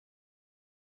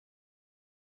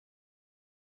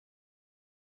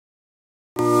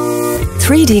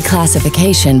3D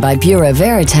classification by Bureau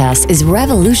Veritas is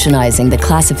revolutionizing the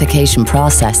classification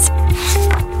process,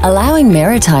 allowing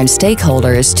maritime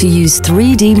stakeholders to use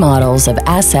 3D models of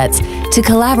assets to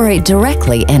collaborate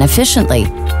directly and efficiently.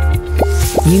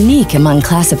 Unique among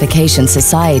classification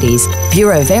societies,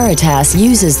 Bureau Veritas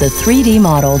uses the 3D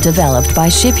model developed by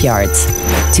shipyards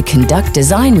to conduct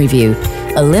design review,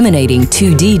 eliminating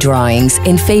 2D drawings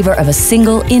in favor of a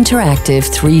single interactive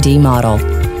 3D model.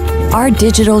 Our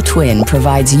digital twin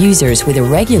provides users with a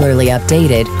regularly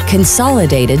updated,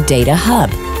 consolidated data hub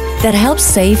that helps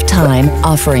save time,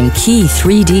 offering key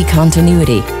 3D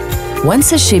continuity.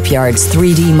 Once a shipyard's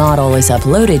 3D model is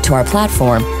uploaded to our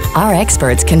platform, our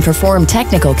experts can perform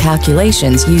technical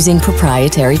calculations using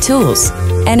proprietary tools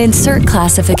and insert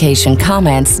classification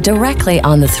comments directly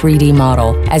on the 3D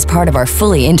model as part of our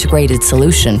fully integrated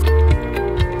solution.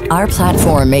 Our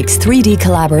platform makes 3D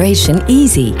collaboration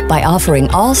easy by offering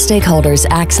all stakeholders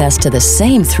access to the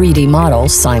same 3D model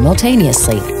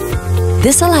simultaneously.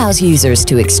 This allows users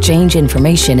to exchange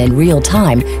information in real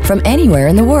time from anywhere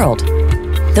in the world.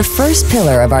 The first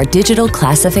pillar of our digital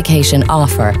classification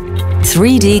offer,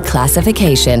 3D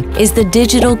classification, is the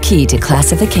digital key to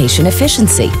classification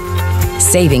efficiency,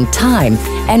 saving time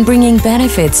and bringing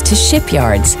benefits to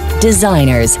shipyards,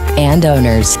 designers, and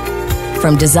owners,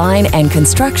 from design and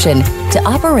construction to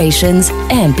operations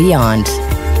and beyond.